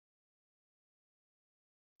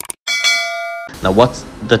Now, what's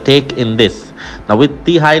the take in this? Now, with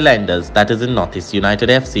the Highlanders, that is in Northeast United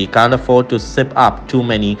FC, can't afford to sip up too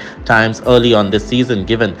many times early on this season,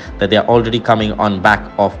 given that they are already coming on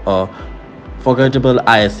back of a forgettable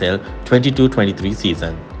ISL 22-23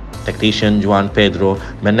 season. Tactician Juan Pedro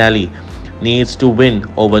Manelli needs to win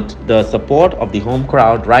over the support of the home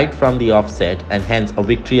crowd right from the offset, and hence a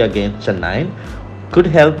victory against Chennai could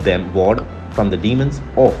help them ward from the demons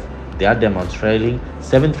off. They are demonstrating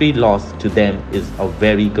 7-3 loss to them is a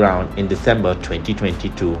very ground in December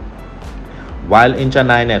 2022. While in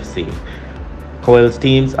Chennaiyin FC, Coyle's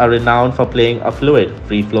teams are renowned for playing a fluid,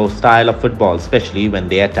 free-flow style of football, especially when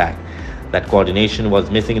they attack. That coordination was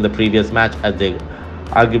missing in the previous match as they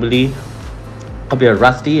arguably appeared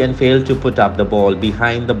rusty and failed to put up the ball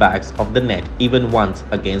behind the backs of the net even once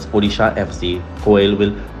against Odisha FC. Coyle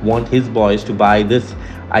will want his boys to buy these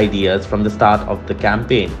ideas from the start of the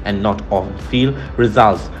campaign, and not on-field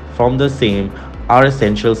results from the same are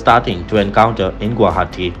essential starting to encounter in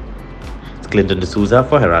Guwahati. It's Clinton D'Souza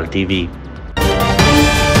for Herald TV.